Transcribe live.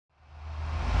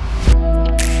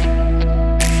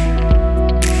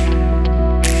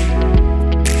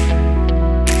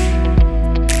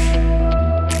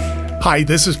Hi,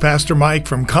 this is Pastor Mike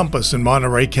from Compass in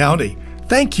Monterey County.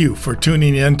 Thank you for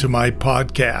tuning in to my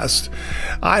podcast.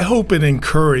 I hope it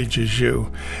encourages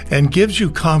you and gives you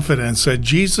confidence that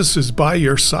Jesus is by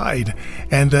your side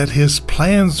and that his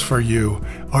plans for you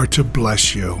are to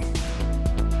bless you.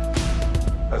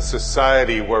 A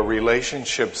society where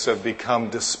relationships have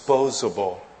become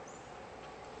disposable.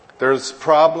 There's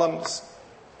problems,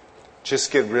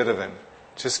 just get rid of him.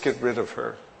 Just get rid of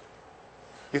her.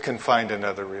 You can find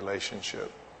another relationship.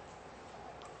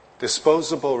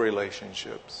 Disposable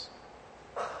relationships.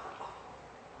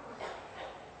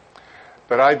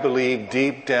 But I believe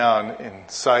deep down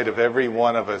inside of every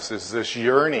one of us is this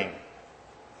yearning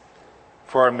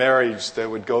for a marriage that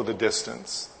would go the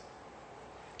distance.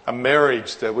 A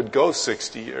marriage that would go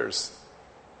 60 years.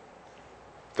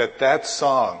 That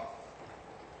song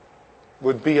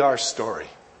would be our story.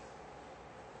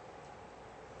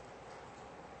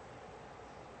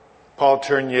 Paul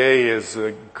Tournier is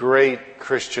a great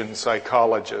Christian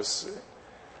psychologist.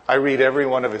 I read every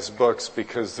one of his books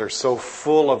because they're so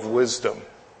full of wisdom.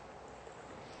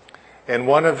 In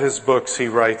one of his books, he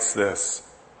writes this: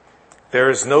 "There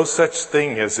is no such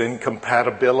thing as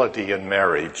incompatibility in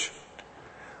marriage.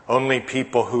 Only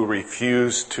people who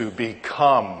refuse to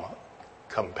become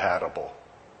compatible."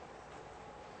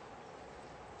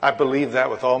 I believe that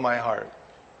with all my heart.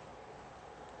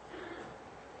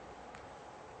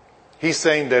 He's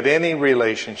saying that any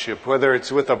relationship, whether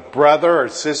it's with a brother or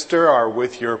sister or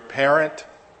with your parent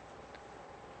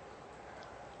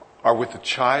or with a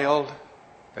child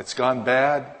that's gone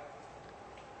bad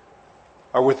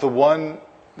or with the one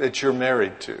that you're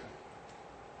married to,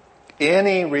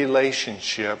 any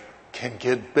relationship can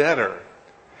get better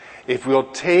if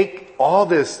we'll take all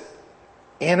this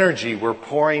energy we're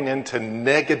pouring into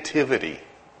negativity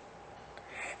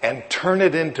and turn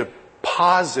it into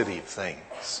positive things.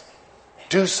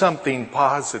 Do something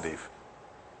positive.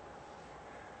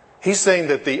 He's saying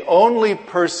that the only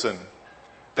person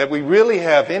that we really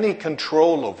have any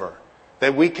control over,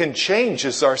 that we can change,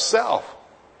 is ourselves.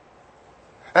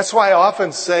 That's why I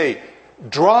often say,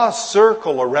 draw a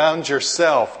circle around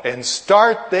yourself and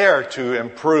start there to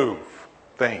improve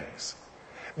things.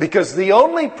 Because the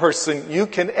only person you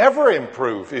can ever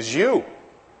improve is you.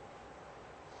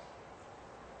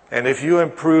 And if you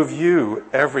improve you,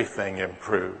 everything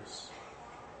improves.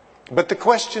 But the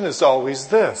question is always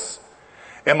this: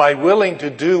 am I willing to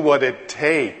do what it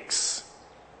takes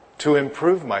to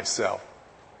improve myself?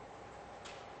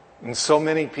 And so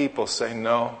many people say,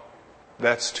 no,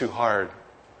 that's too hard.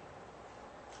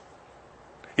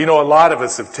 You know, a lot of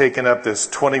us have taken up this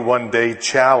 21-day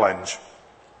challenge,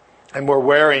 and we're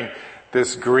wearing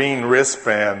this green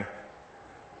wristband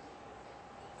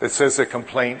that says a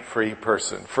complaint-free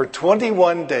person. For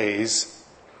 21 days,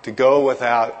 to go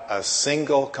without a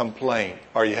single complaint,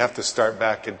 or you have to start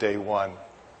back at day one.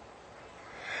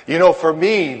 You know, for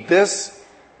me, this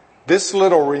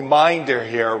little reminder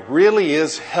here really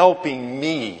is helping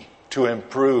me to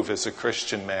improve as a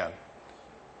Christian man.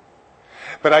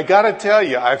 But I got to tell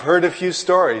you, I've heard a few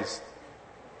stories.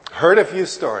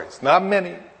 Not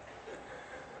many.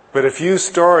 But a few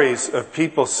stories of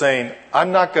people saying,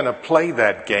 I'm not going to play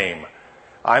that game.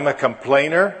 I'm a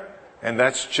complainer, and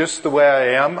that's just the way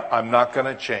I am. I'm not going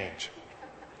to change.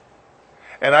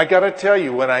 And I got to tell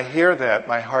you, when I hear that,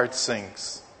 my heart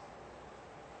sinks.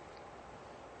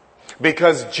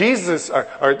 Because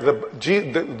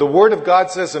the Word of God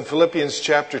says in Philippians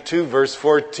chapter 2, verse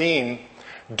 14,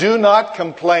 do not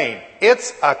complain.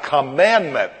 It's a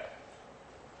commandment.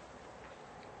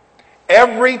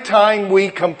 Every time we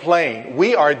complain,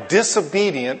 we are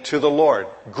disobedient to the Lord,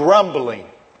 grumbling.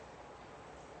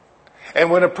 And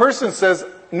when a person says,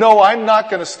 no, I'm not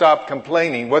going to stop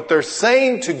complaining, what they're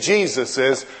saying to Jesus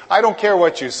is, I don't care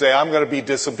what you say, I'm going to be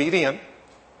disobedient.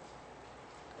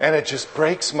 And it just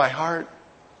breaks my heart,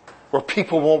 where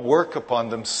people won't work upon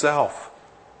themselves.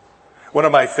 One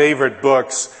of my favorite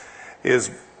books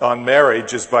on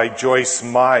marriage is by Joyce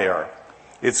Meyer.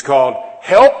 It's called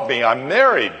Help Me, I'm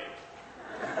Married.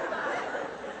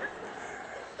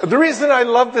 The reason I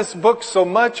love this book so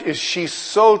much is she's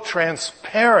so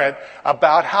transparent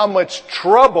about how much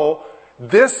trouble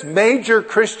this major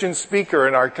Christian speaker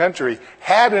in our country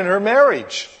had in her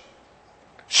marriage.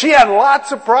 She had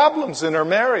lots of problems in her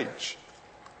marriage.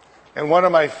 And one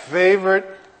of my favorite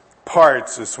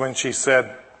parts is when she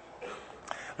said,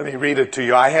 let me read it to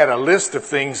you. I had a list of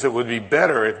things that would be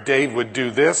better if Dave would do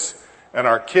this and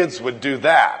our kids would do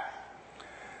that.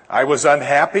 I was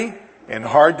unhappy and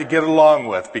hard to get along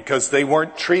with because they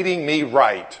weren't treating me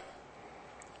right.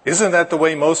 Isn't that the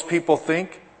way most people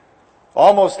think?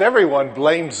 Almost everyone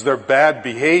blames their bad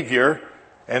behavior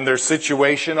and their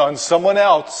situation on someone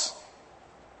else.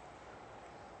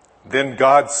 Then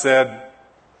God said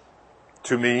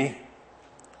to me,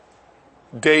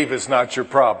 Dave is not your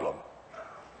problem.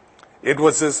 It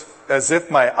was as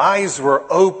if my eyes were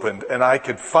opened and I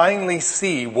could finally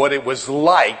see what it was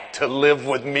like to live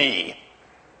with me.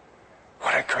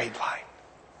 What a great line.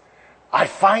 I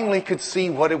finally could see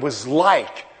what it was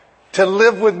like to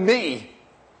live with me.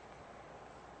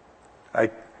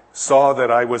 I saw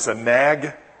that I was a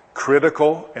nag,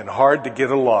 critical, and hard to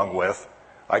get along with.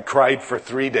 I cried for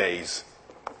 3 days.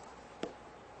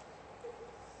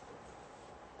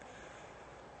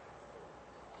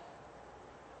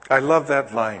 I love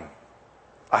that line.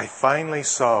 I finally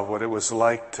saw what it was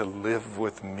like to live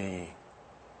with me.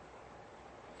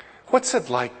 What's it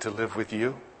like to live with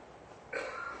you?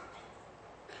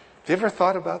 Have you ever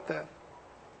thought about that?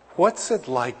 What's it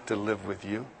like to live with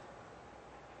you?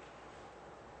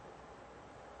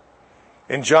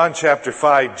 In John chapter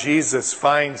 5, Jesus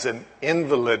finds an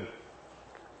invalid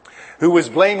who was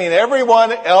blaming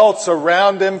everyone else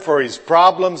around him for his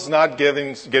problems not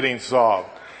getting solved.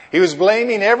 He was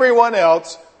blaming everyone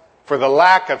else for the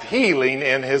lack of healing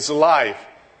in his life.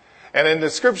 And in the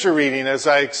scripture reading, as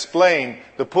I explained,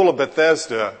 the pool of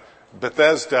Bethesda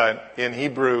in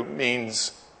Hebrew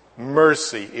means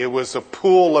mercy. It was a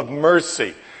pool of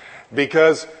mercy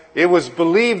because it was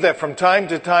believed that from time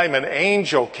to time an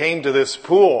angel came to this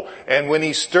pool, and when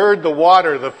he stirred the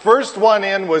water, the first one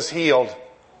in was healed.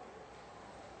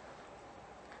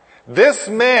 This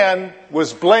man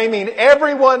was blaming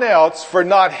everyone else for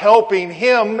not helping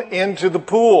him into the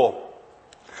pool.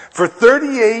 For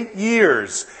 38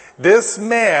 years, this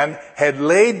man had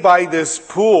laid by this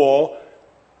pool,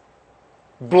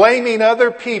 blaming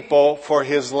other people for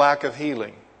his lack of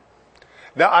healing.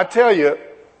 Now, I tell you,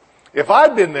 if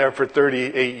I'd been there for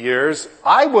 38 years,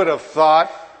 I would have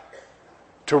thought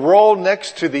to roll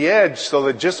next to the edge so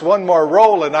that just one more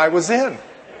roll and I was in.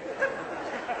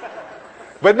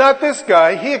 But not this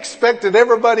guy. He expected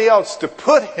everybody else to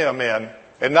put him in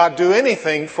and not do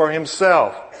anything for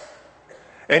himself.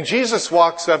 And Jesus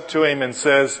walks up to him and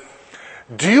says,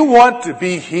 "Do you want to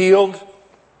be healed?"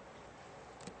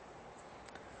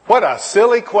 What a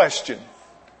silly question.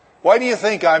 Why do you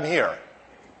think I'm here?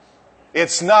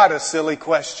 It's not a silly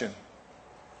question.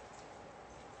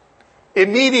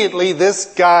 Immediately, this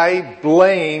guy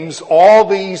blames all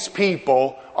these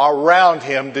people around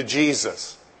him to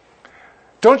Jesus.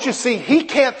 Don't you see? He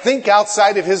can't think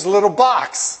outside of his little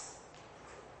box.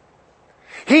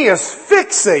 He is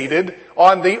fixated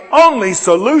on the only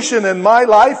solution in my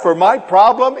life for my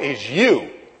problem is you.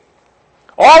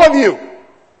 All of you.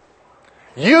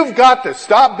 You've got to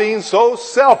stop being so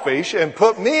selfish and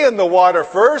put me in the water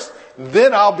first,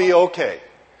 then I'll be okay.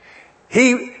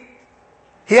 He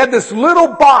had this little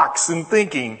box in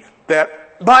thinking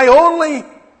that my only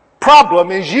problem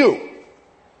is you.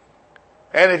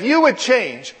 And if you would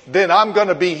change, then I'm going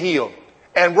to be healed.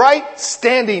 And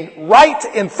standing right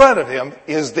in front of him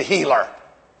is the healer.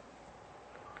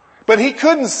 But he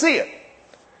couldn't see it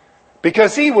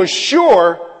because he was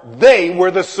sure they were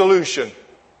the solution.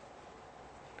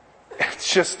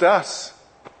 It's just us.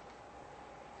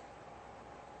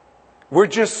 We're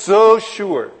just so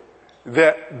sure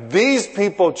that these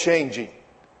people changing,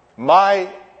 my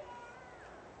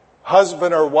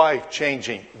husband or wife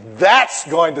changing, that's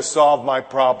going to solve my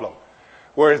problem.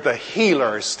 Whereas the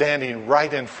healer is standing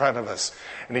right in front of us.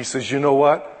 And he says, you know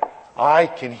what? I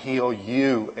can heal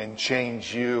you and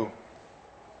change you.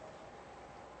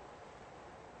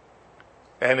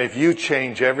 And if you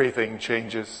change, everything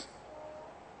changes.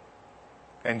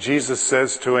 And Jesus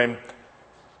says to him,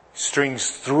 strings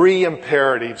 3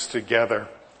 imperatives together.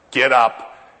 Get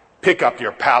up, pick up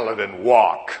your pallet and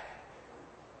walk.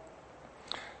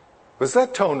 Was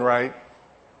that tone right?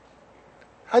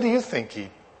 How do you think he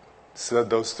said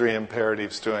those 3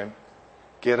 imperatives to him?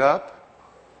 Get up,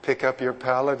 pick up your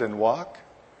pallet and walk?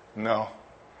 No.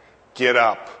 Get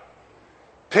up,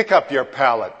 pick up your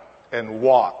pallet and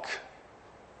walk.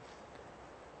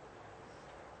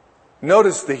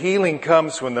 Notice the healing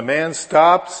comes when the man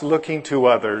stops looking to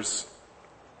others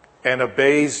and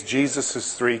obeys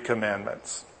Jesus' 3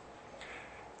 commandments.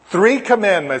 3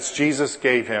 commandments Jesus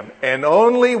gave him, and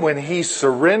only when he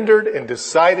surrendered and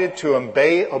decided to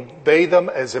obey them,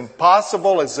 as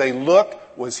impossible as they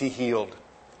look, was he healed.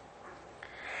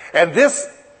 And this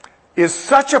is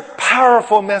such a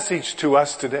powerful message to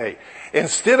us today.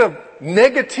 Instead of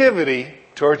negativity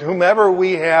toward whomever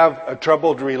we have a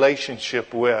troubled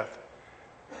relationship with,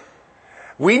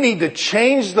 we need to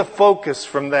change the focus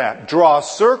from that, draw a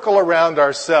circle around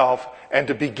ourselves, and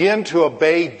to begin to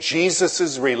obey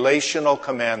Jesus' relational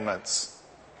commandments.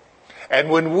 And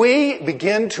when we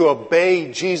begin to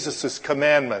obey Jesus'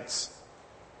 commandments,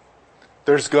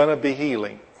 there's going to be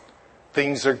healing.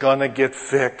 Things are going to get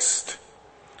fixed.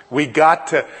 We got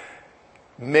to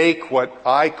make what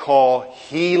I call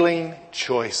healing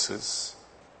choices.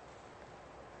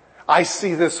 I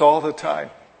see this all the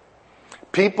time.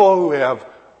 People who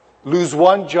lose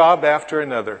one job after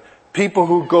another. People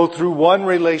who go through one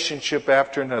relationship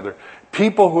after another.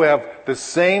 People who have the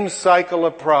same cycle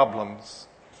of problems.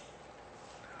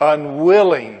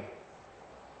 Unwilling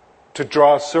to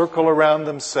draw a circle around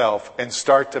themselves and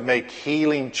start to make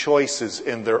healing choices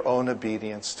in their own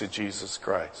obedience to Jesus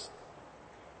Christ.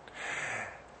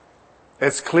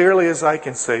 As clearly as I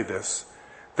can say this,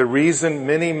 the reason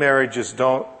many marriages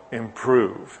don't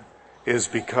improve is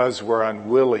because we're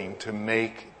unwilling to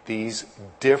make these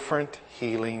different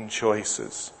healing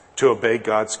choices to obey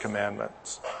God's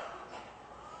commandments.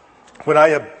 When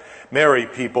I marry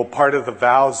people, part of the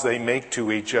vows they make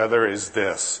to each other is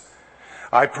this: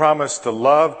 I promise to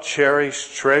love,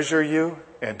 cherish, treasure you,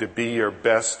 and to be your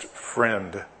best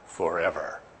friend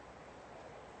forever.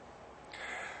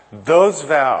 Those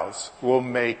vows will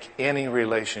make any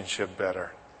relationship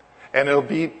better. And it'll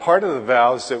be part of the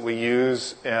vows that we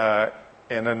use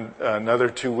in another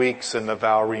 2 weeks in the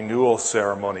vow renewal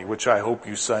ceremony, which I hope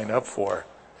you sign up for.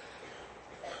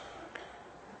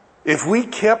 If we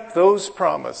kept those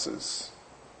promises,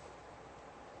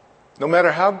 no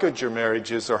matter how good your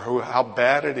marriage is or how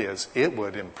bad it is, it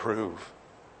would improve.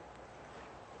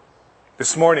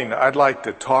 This morning, I'd like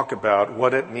to talk about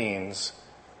what it means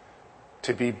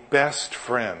to be best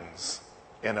friends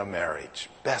in a marriage.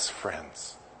 Best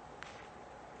friends.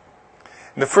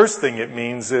 And the first thing it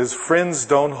means is friends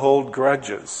don't hold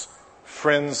grudges.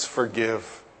 Friends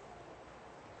forgive.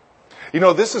 You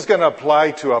know, this is going to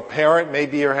apply to a parent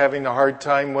maybe you're having a hard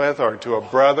time with, or to a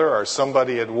brother or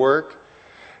somebody at work.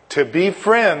 To be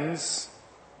friends,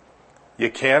 you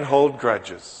can't hold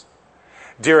grudges.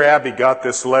 Dear Abby got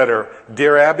this letter.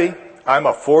 Dear Abby, I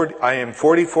am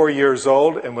 44 years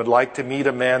old and would like to meet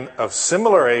a man of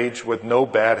similar age with no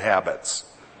bad habits.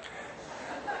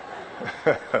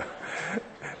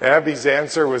 Abby's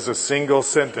answer was a single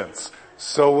sentence.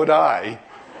 So would I.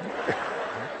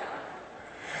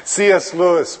 C.S.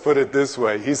 Lewis put it this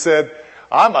way. He said,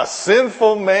 I'm a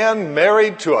sinful man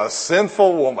married to a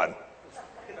sinful woman.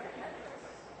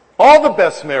 All the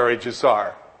best marriages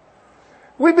are.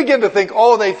 We begin to think,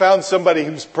 oh, they found somebody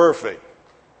who's perfect.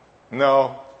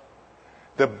 No.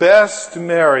 The best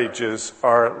marriages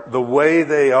are the way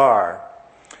they are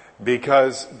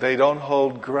because they don't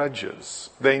hold grudges.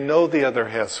 They know the other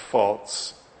has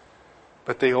faults,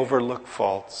 but they overlook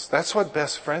faults. That's what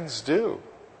best friends do.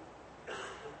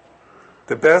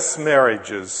 The best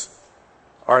marriages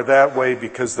are that way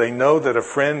because they know that a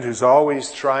friend who's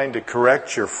always trying to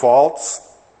correct your faults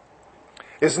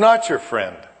is not your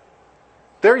friend.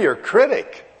 They're your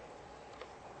critic.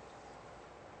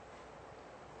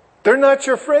 They're not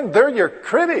your friend. They're your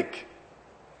critic.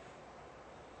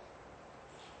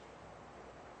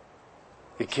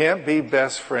 You can't be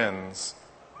best friends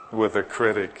with a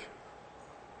critic.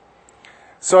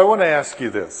 So I want to ask you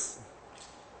this.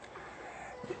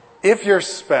 If your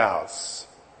spouse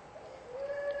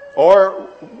or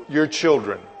your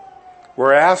children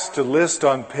were asked to list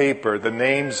on paper the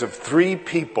names of three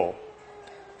people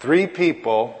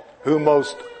who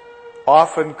most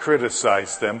often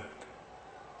criticize them,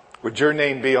 would your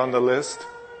name be on the list?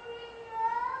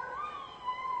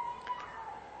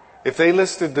 If they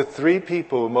listed the three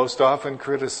people who most often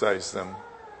criticize them,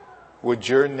 would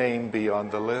your name be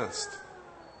on the list?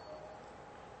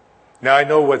 Now, I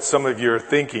know what some of you are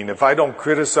thinking. If I don't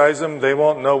criticize them, they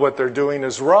won't know what they're doing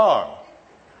is wrong.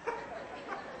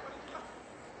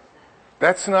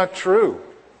 That's not true.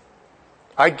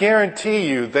 I guarantee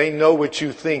you they know what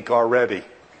you think already.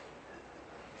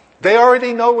 They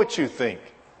already know what you think.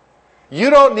 You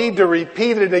don't need to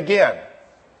repeat it again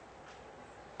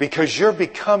because you're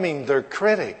becoming their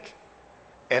critic.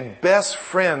 And best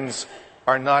friends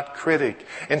are not critic.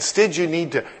 Instead, you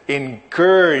need to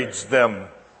encourage them.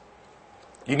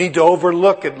 You need to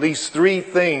overlook at least 3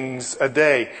 things a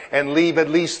day and leave at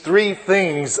least 3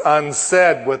 things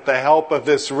unsaid with the help of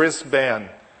this wristband.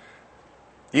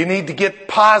 You need to get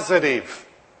positive.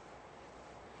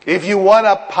 If you want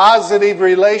a positive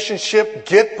relationship,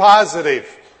 get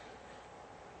positive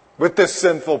with this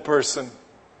sinful person.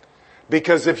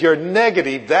 Because if you're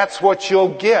negative, that's what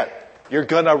you'll get. You're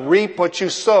going to reap what you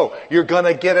sow. You're going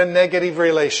to get a negative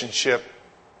relationship.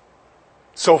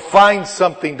 So find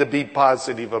something to be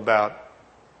positive about.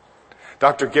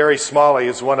 Dr. Gary Smalley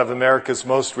is one of America's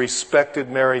most respected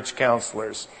marriage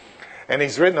counselors. And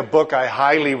he's written a book I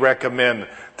highly recommend.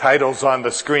 Title's on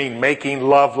the screen, Making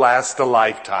Love Last a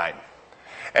Lifetime.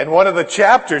 And one of the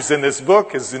chapters in this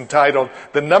book is entitled,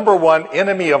 The Number One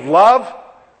Enemy of Love,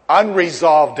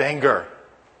 Unresolved Anger.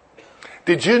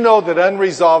 Did you know that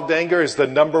unresolved anger is the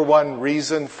number one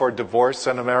reason for divorce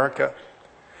in America?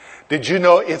 Did you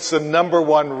know it's the number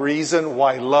one reason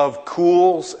why love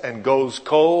cools and goes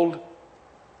cold?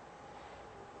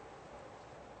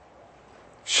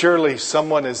 Surely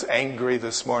someone is angry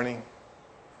this morning.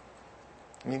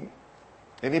 I mean,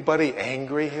 anybody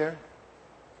angry here?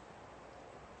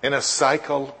 In a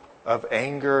cycle of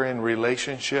anger in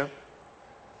relationship?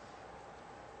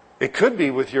 It could be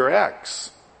with your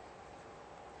ex.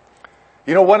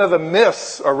 You know, one of the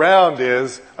myths around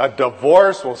is a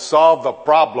divorce will solve the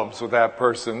problems with that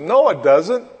person. No, it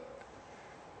doesn't.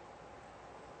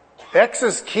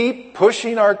 Exes keep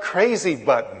pushing our crazy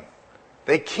button.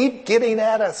 They keep getting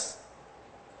at us.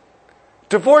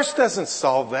 Divorce doesn't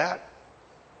solve that.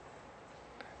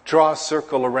 Draw a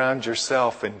circle around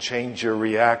yourself and change your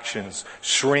reactions.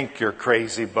 Shrink your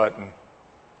crazy button.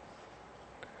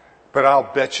 But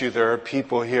I'll bet you there are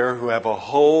people here who have a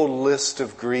whole list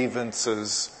of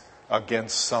grievances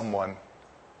against someone.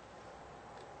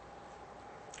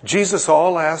 Jesus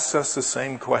all asks us the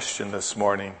same question this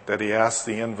morning that he asked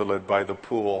the invalid by the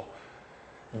pool.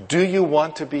 Do you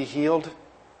want to be healed?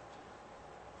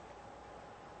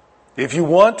 If you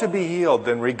want to be healed,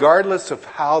 then regardless of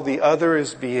how the other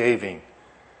is behaving,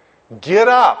 get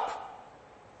up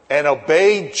and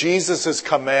obey Jesus'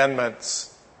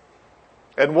 commandments.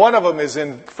 And one of them is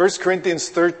in 1 Corinthians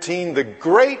 13, the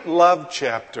great love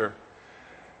chapter,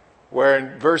 where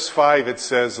in verse 5 it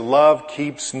says, love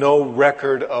keeps no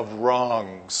record of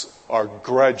wrongs or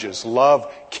grudges.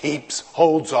 Love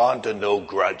holds on to no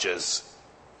grudges.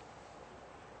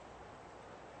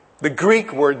 The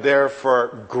Greek word there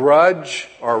for grudge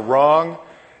or wrong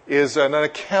is an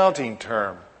accounting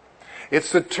term.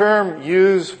 It's the term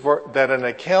that an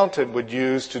accountant would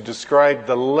use to describe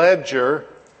the ledger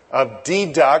of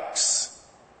deducts,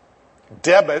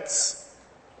 debits,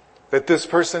 that this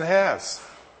person has.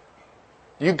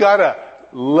 You got a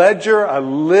ledger, a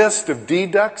list of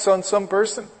deducts on some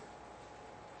person?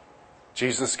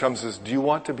 Jesus comes and says, do you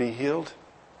want to be healed?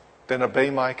 Then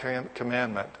obey my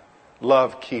commandment.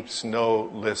 Love keeps no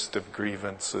list of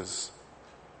grievances.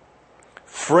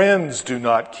 Friends do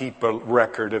not keep a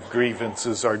record of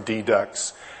grievances or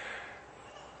deducts.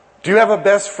 Do you have a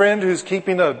best friend who's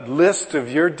keeping a list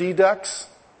of your deducts?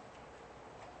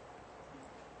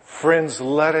 Friends,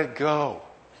 let it go.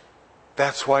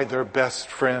 That's why they're best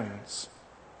friends.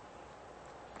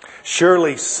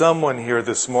 Surely someone here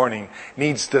this morning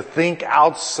needs to think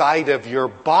outside of your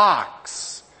box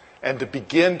and to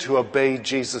begin to obey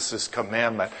Jesus'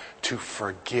 commandment to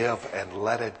forgive and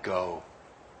let it go.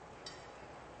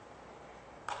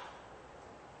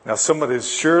 Now, someone is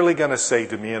surely going to say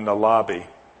to me in the lobby,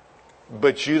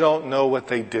 but you don't know what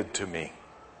they did to me.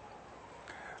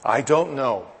 I don't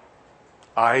know.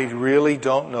 I really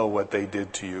don't know what they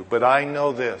did to you. But I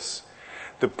know this.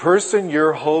 The person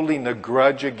you're holding a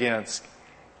grudge against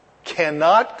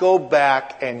cannot go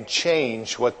back and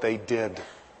change what they did.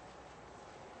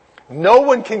 No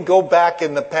one can go back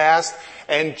in the past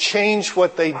and change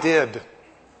what they did.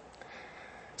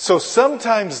 So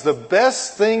sometimes the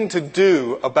best thing to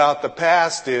do about the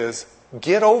past is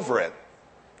get over it.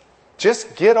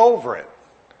 Just get over it.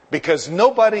 Because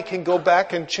nobody can go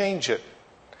back and change it.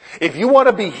 If you want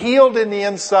to be healed in the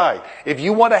inside, if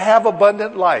you want to have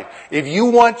abundant life, if you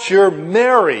want your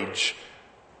marriage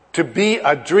to be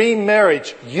a dream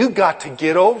marriage, you got to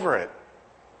get over it.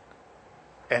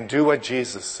 And do what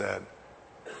Jesus said.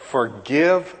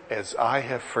 Forgive as I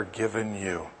have forgiven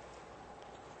you.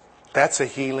 That's a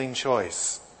healing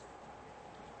choice.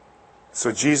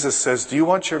 So Jesus says, do you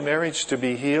want your marriage to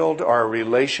be healed or a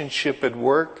relationship at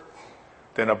work?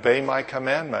 Then obey my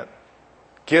commandment.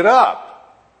 Get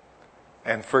up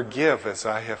and forgive as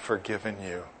I have forgiven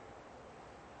you.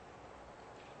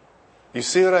 You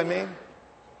see what I mean?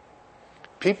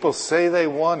 People say they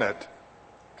want it,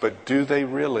 but do they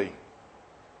really?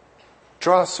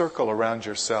 Draw a circle around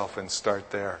yourself and start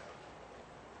there.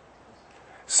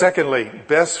 Secondly,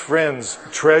 best friends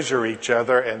treasure each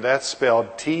other, and that's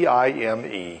spelled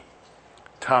T-I-M-E.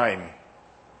 Time.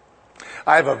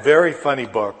 I have a very funny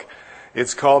book.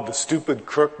 It's called The Stupid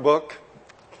Crook Book.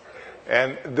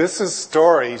 And this is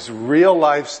stories, real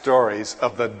life stories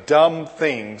of the dumb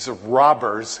things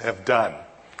robbers have done.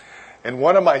 And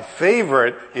one of my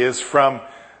favorite is from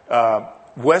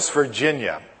West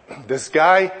Virginia. This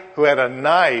guy who had a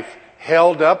knife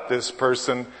held up this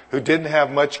person who didn't have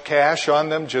much cash on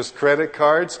them, just credit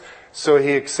cards. So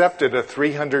he accepted a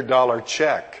 $300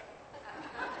 check.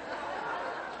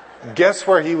 Guess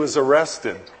where he was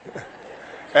arrested?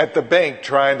 At the bank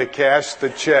trying to cash the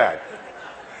check.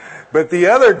 But the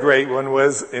other great one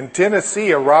was in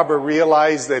Tennessee, a robber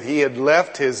realized that he had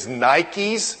left his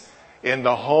Nikes in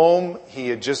the home he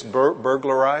had just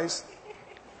burglarized.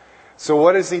 So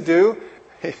what does he do?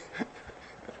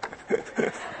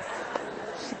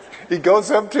 He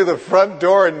goes up to the front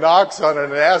door and knocks on it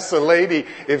and asks the lady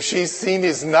if she's seen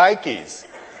his Nikes.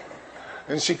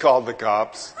 And she called the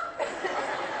cops.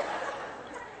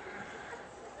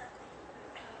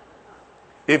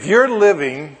 If you're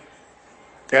living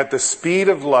at the speed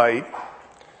of light,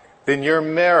 then your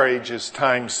marriage is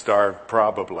time-starved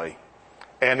probably.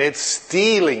 And it's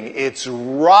stealing, it's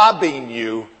robbing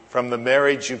you from the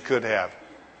marriage you could have.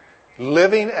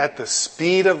 Living at the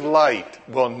speed of light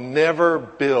will never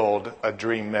build a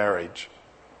dream marriage.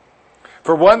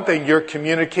 For one thing, your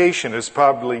communication has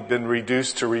probably been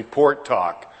reduced to report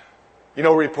talk. You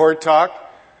know report talk?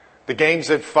 The game's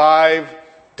at 5,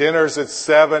 dinner's at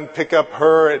 7, pick up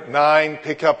her at 9,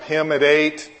 pick up him at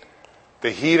 8.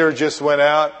 The heater just went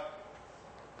out.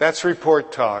 That's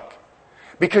report talk.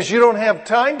 Because you don't have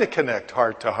time to connect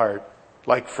heart to heart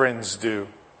like friends do.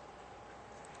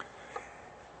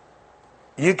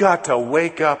 You got to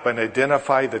wake up and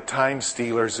identify the time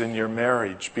stealers in your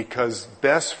marriage, because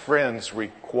best friends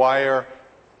require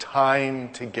time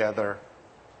together.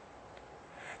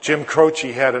 Jim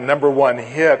Croce had a #1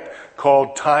 hit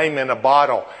called Time in a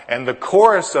Bottle. And the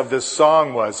chorus of this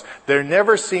song was, there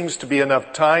never seems to be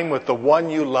enough time with the one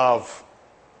you love.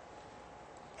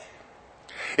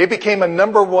 It became a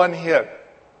 #1 hit.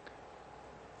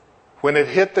 When it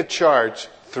hit the charts,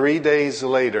 3 days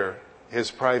later, his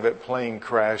private plane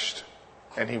crashed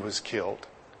and he was killed.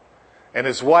 And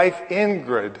his wife,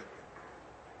 Ingrid,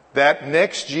 that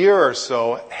next year or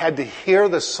so, had to hear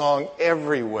the song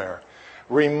everywhere,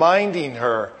 reminding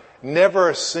her, never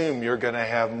assume you're going to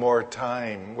have more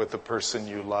time with the person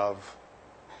you love.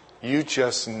 You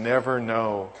just never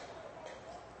know.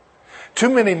 Too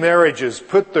many marriages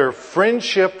put their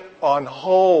friendship on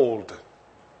hold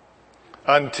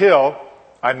until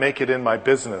I make it in my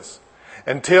business,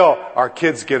 until our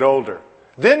kids get older.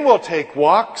 Then we'll take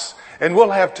walks and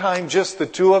we'll have time, just the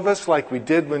two of us, like we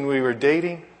did when we were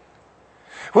dating.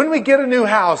 When we get a new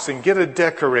house and get it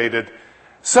decorated,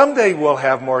 someday we'll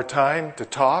have more time to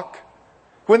talk.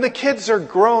 When the kids are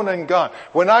grown and gone,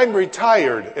 when I'm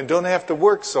retired and don't have to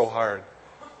work so hard,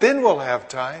 then we'll have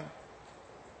time.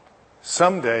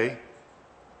 Someday,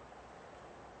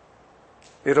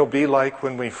 it'll be like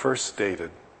when we first dated.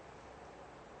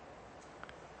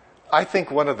 I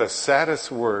think one of the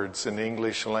saddest words in the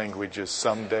English language is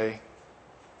someday.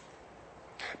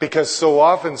 Because so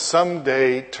often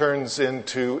someday turns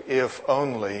into if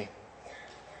only.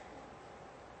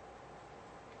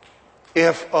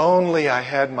 If only I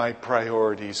had my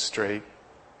priorities straight.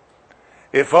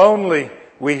 If only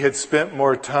we had spent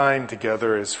more time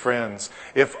together as friends.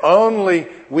 If only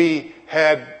we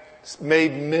had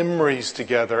made memories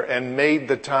together and made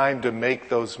the time to make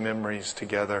those memories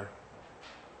together.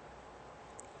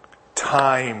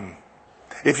 Time.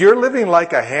 If you're living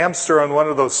like a hamster on one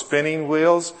of those spinning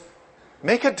wheels,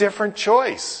 make a different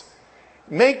choice.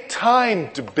 Make time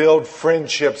to build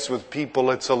friendships with people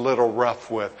it's a little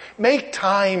rough with. Make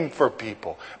time for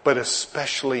people, but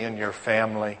especially in your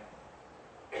family.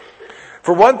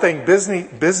 For one thing,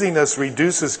 busyness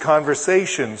reduces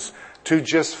conversations to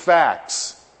just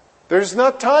facts. There's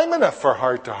not time enough for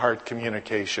heart-to-heart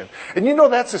communication. And you know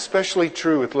that's especially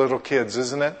true with little kids,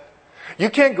 isn't it? You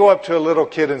can't go up to a little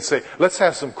kid and say, let's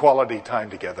have some quality time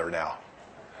together now.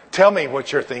 Tell me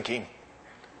what you're thinking.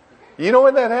 You know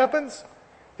when that happens?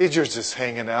 You're just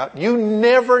hanging out. You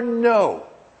never know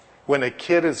when a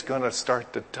kid is going to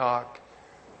start to talk.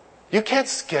 You can't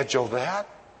schedule that.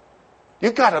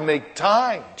 You've got to make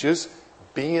time just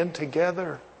being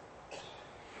together.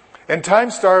 And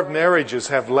time-starved marriages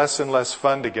have less and less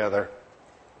fun together.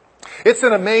 It's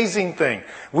an amazing thing.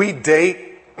 We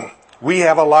date, we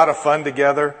have a lot of fun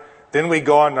together, then we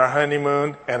go on our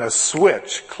honeymoon and a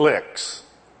switch clicks.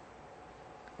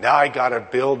 Now I got to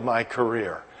build my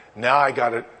career. Now I got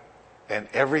to, and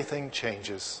everything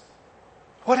changes.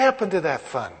 What happened to that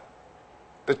fun?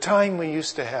 The time we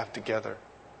used to have together.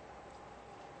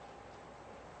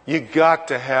 You got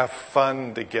to have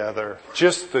fun together,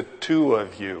 just the two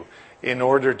of you, in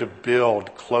order to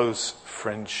build close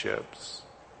friendships.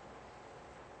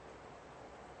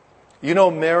 You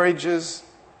know, marriages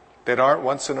that aren't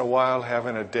once in a while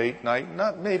having a date night,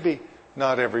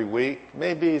 not every week,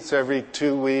 maybe it's every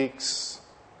 2 weeks.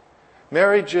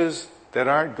 Marriages that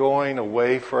aren't going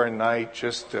away for a night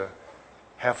just to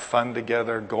have fun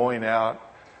together, going out.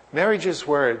 Marriages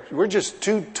where we're just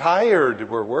too tired.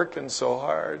 We're working so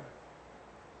hard.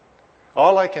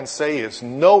 All I can say is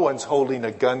no one's holding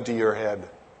a gun to your head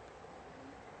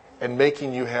and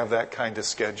making you have that kind of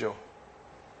schedule.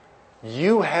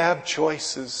 You have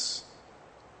choices.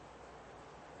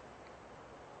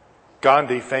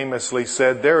 Gandhi famously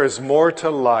said, "There is more to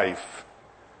life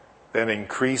than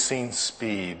increasing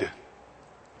speed."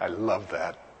 I love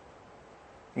that.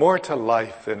 More to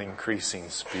life than increasing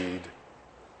speed.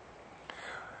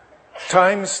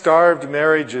 Time-starved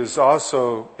marriages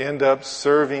also end up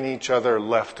serving each other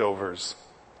leftovers.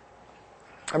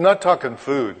 I'm not talking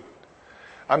food.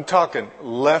 I'm talking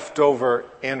leftover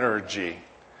energy.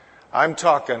 I'm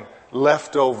talking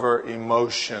leftover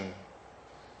emotion.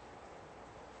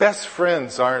 Best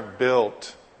friends aren't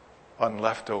built on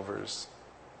leftovers.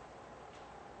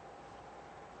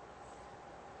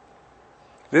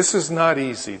 This is not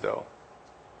easy, though.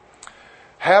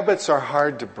 Habits are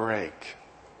hard to break.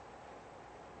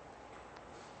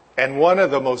 And one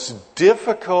of the most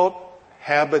difficult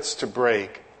habits to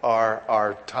break are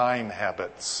our time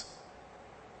habits.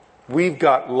 We've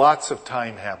got lots of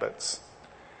time habits.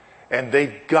 And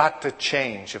they've got to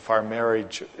change if our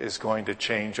marriage is going to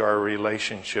change, our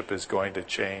relationship is going to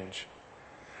change.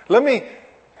 Let me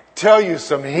tell you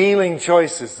some healing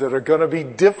choices that are going to be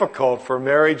difficult for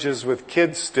marriages with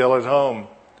kids still at home.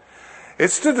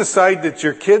 It's to decide that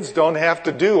your kids don't have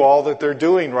to do all that they're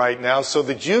doing right now so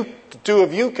that the two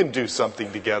of you can do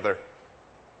something together.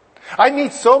 I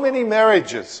meet so many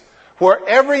marriages where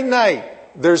every night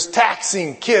there's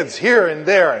taxiing kids here and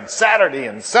there and Saturday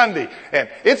and Sunday. And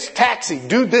it's taxi,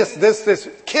 do this.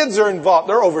 Kids are involved.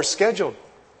 They're overscheduled.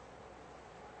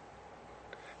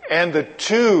 And the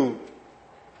two,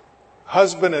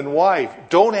 husband and wife,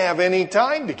 don't have any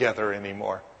time together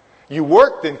anymore. You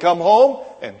work, then come home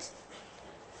and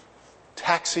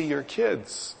taxi your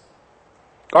kids.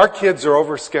 Our kids are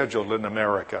overscheduled in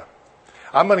America.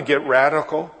 I'm going to get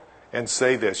radical and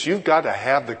say this. You've got to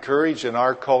have the courage in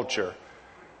our culture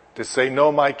to say,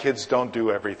 no, my kids don't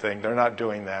do everything. They're not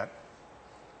doing that.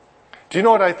 Do you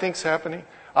know what I think's happening?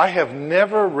 I have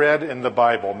never read in the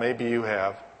Bible, maybe you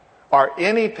have, or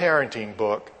any parenting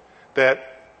book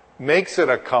that makes it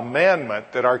a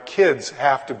commandment that our kids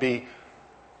have to be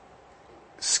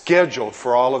scheduled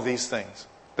for all of these things.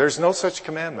 There's no such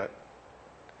commandment.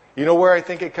 You know where I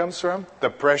think it comes from? The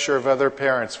pressure of other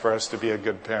parents for us to be a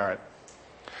good parent.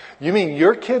 You mean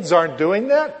your kids aren't doing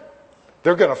that?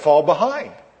 They're going to fall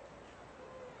behind.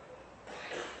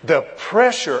 The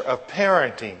pressure of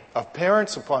parenting, of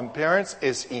parents upon parents,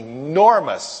 is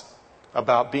enormous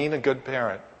about being a good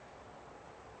parent.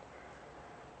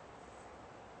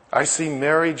 I see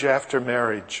marriage after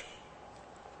marriage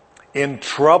in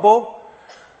trouble,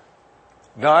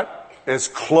 not as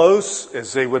close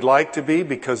as they would like to be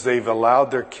because they've allowed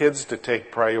their kids to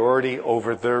take priority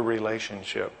over their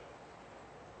relationship.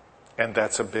 And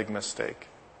that's a big mistake.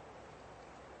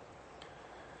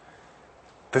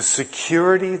 The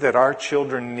security that our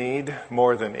children need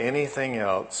more than anything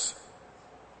else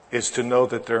is to know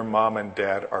that their mom and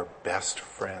dad are best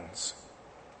friends.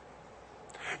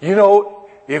 You know,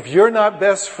 if you're not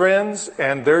best friends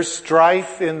and there's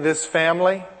strife in this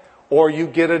family, or you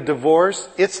get a divorce,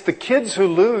 it's the kids who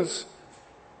lose.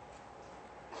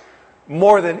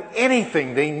 More than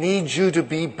anything, they need you to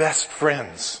be best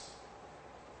friends.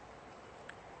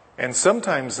 And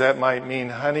sometimes that might mean,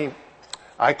 honey,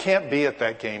 I can't be at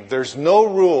that game. There's no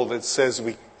rule that says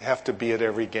we have to be at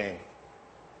every game.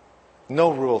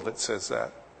 No rule that says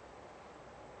that.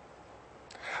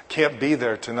 I can't be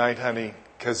there tonight, honey,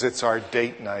 because it's our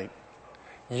date night.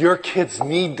 Your kids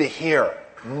need to hear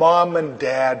mom and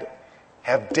dad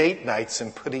have date nights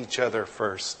and put each other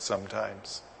first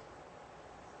sometimes.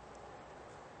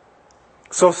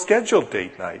 So schedule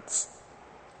date nights.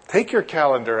 Take your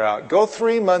calendar out. Go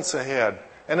 3 months ahead.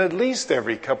 And at least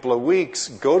every couple of weeks,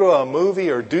 go to a movie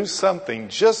or do something,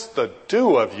 just the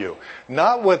two of you.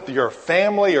 Not with your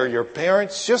family or your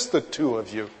parents, just the two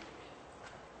of you.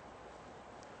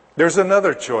 There's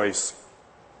another choice.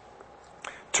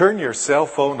 Turn your cell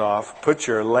phone off, put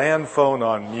your land phone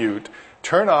on mute,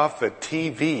 turn off the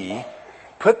TV,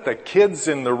 put the kids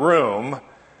in the room,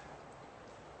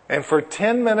 and for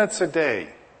 10 minutes a day,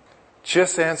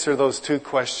 just answer those two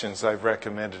questions I've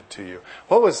recommended to you.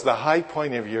 What was the high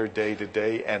point of your day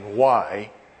today and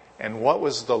why? And what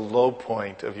was the low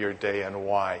point of your day and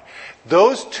why?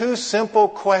 Those two simple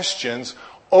questions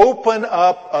Open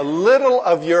up a little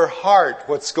of your heart,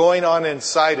 what's going on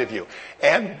inside of you.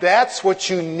 And that's what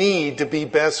you need to be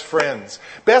best friends.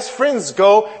 Best friends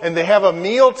go and they have a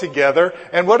meal together,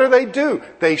 and what do?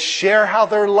 They share how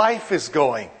their life is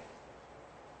going.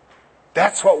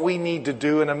 That's what we need to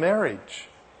do in a marriage.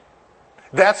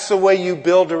 That's the way you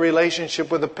build a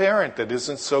relationship with a parent that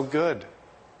isn't so good.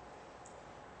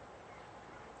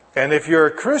 And if you're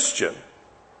a Christian,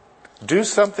 do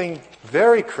something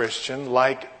very Christian,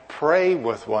 like pray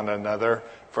with one another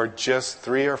for just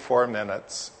 3 or 4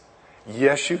 minutes.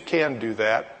 Yes, you can do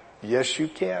that. Yes, you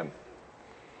can.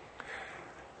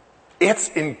 It's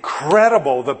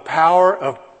incredible, the power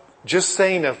of just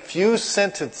saying a few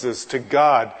sentences to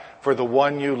God for the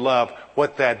one you love,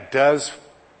 what that does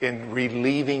in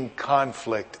relieving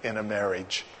conflict in a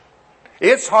marriage.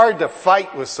 It's hard to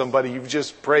fight with somebody you've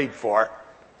just prayed for.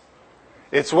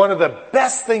 It's one of the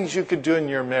best things you could do in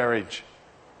your marriage.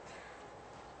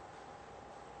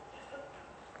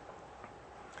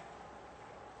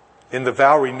 In the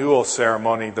vow renewal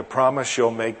ceremony, the promise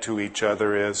you'll make to each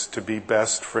other is to be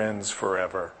best friends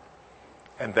forever.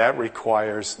 And that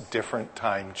requires different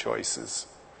time choices.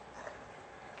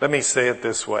 Let me say it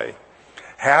this way.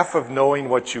 Half of knowing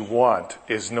what you want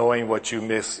is knowing what you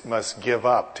must give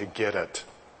up to get it.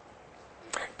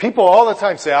 People all the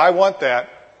time say, I want that,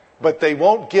 but they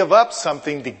won't give up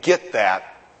something to get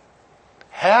that.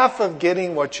 Half of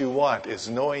getting what you want is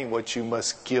knowing what you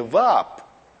must give up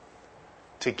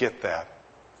to get that.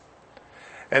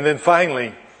 And then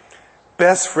finally,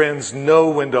 best friends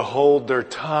know when to hold their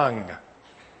tongue.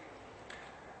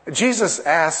 Jesus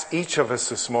asked each of us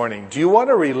this morning, do you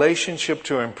want a relationship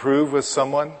to improve with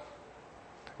someone?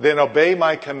 Then obey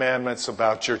my commandments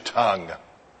about your tongue.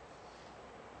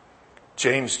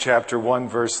 James chapter 1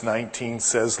 verse 19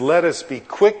 says, let us be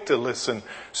quick to listen,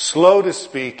 slow to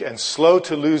speak, and slow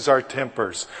to lose our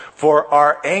tempers. For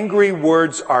our angry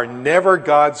words are never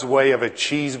God's way of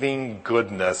achieving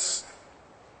goodness.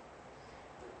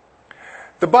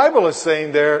 The Bible is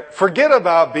saying there, forget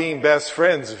about being best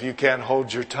friends if you can't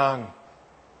hold your tongue.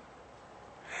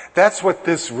 That's what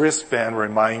this wristband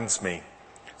reminds me.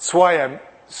 That's why I'm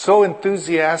so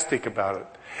enthusiastic about it.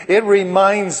 It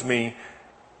reminds me,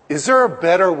 is there a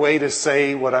better way to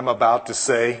say what I'm about to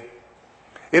say?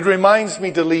 It reminds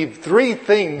me to leave 3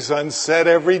 things unsaid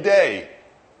every day.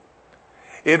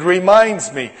 It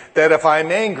reminds me that if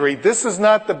I'm angry, this is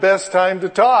not the best time to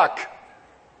talk.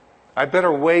 I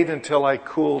better wait until I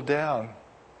cool down.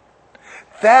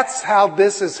 That's how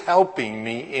this is helping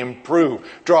me improve.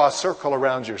 Draw a circle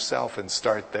around yourself and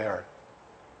start there.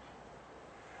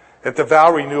 At the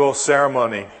vow renewal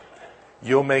ceremony,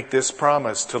 you'll make this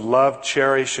promise to love,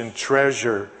 cherish, and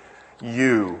treasure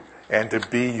you and to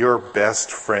be your best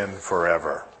friend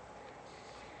forever.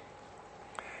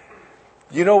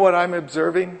 You know what I'm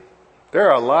observing? There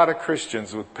are a lot of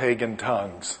Christians with pagan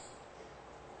tongues.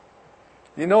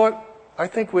 You know what I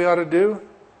think we ought to do?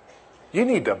 You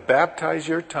need to baptize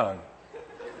your tongue.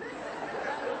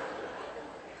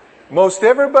 Most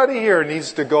everybody here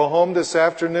needs to go home this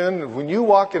afternoon. When you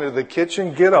walk into the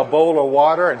kitchen, get a bowl of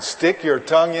water and stick your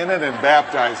tongue in it and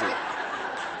baptize it.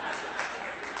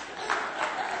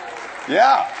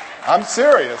 Yeah, I'm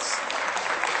serious.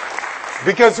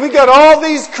 Because we got all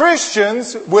these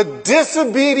Christians with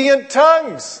disobedient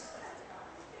tongues.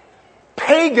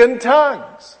 Pagan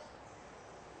tongues.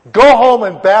 Go home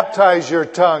and baptize your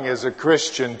tongue as a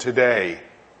Christian today.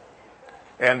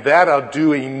 And that'll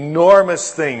do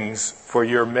enormous things for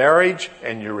your marriage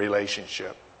and your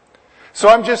relationship. So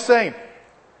I'm just saying,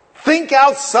 think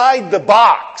outside the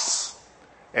box.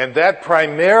 And that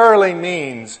primarily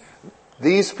means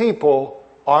these people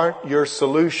aren't your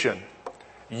solution.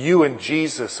 You and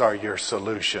Jesus are your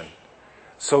solution.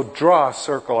 So draw a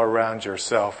circle around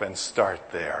yourself and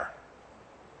start there.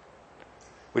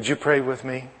 Would you pray with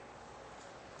me?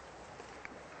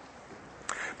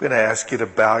 I'm going to ask you to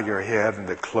bow your head and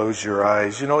to close your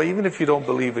eyes. You know, even if you don't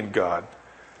believe in God,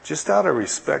 just out of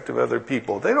respect of other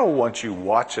people, they don't want you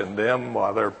watching them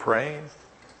while they're praying.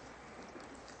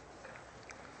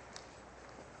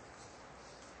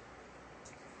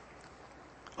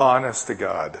 Honest to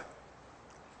God,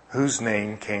 whose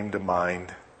name came to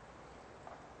mind?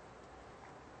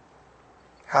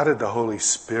 How did the Holy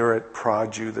Spirit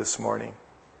prod you this morning?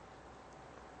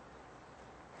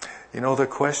 You know, the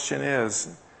question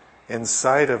is,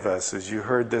 inside of us, as you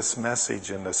heard this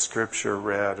message in the scripture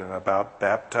read and about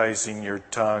baptizing your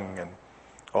tongue and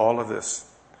all of this,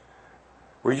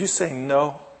 were you saying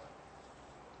no?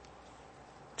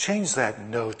 Change that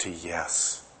no to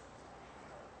yes.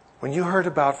 When you heard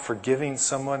about forgiving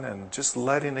someone and just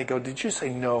letting it go, did you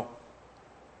say no?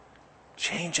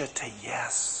 Change it to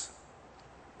yes.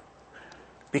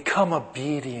 Become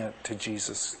obedient to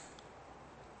Jesus.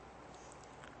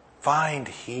 Find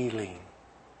healing.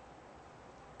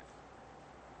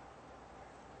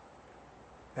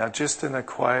 Now, just in the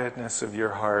quietness of your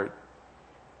heart,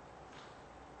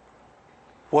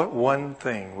 what one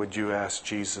thing would you ask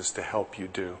Jesus to help you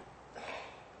do?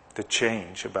 To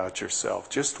change about yourself?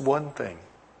 Just one thing.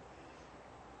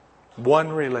 One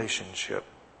relationship.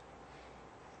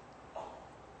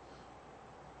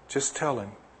 Just tell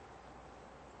Him.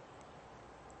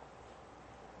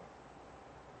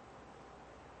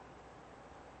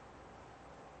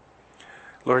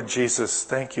 Lord Jesus,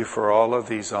 thank you for all of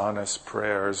these honest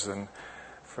prayers. And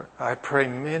I pray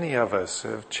many of us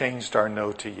have changed our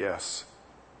no to yes.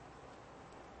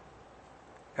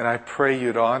 And I pray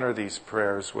you'd honor these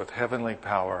prayers with heavenly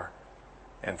power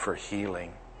and for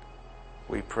healing.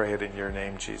 We pray it in your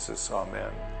name, Jesus.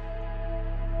 Amen.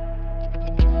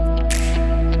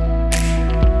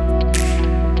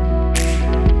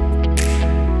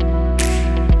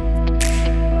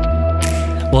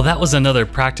 Well, that was another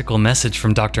practical message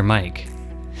from Dr. Mike.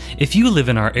 If you live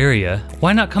in our area,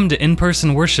 why not come to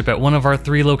in-person worship at one of our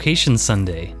 3 locations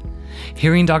Sunday?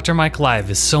 Hearing Dr. Mike live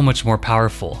is so much more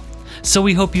powerful, so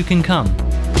we hope you can come.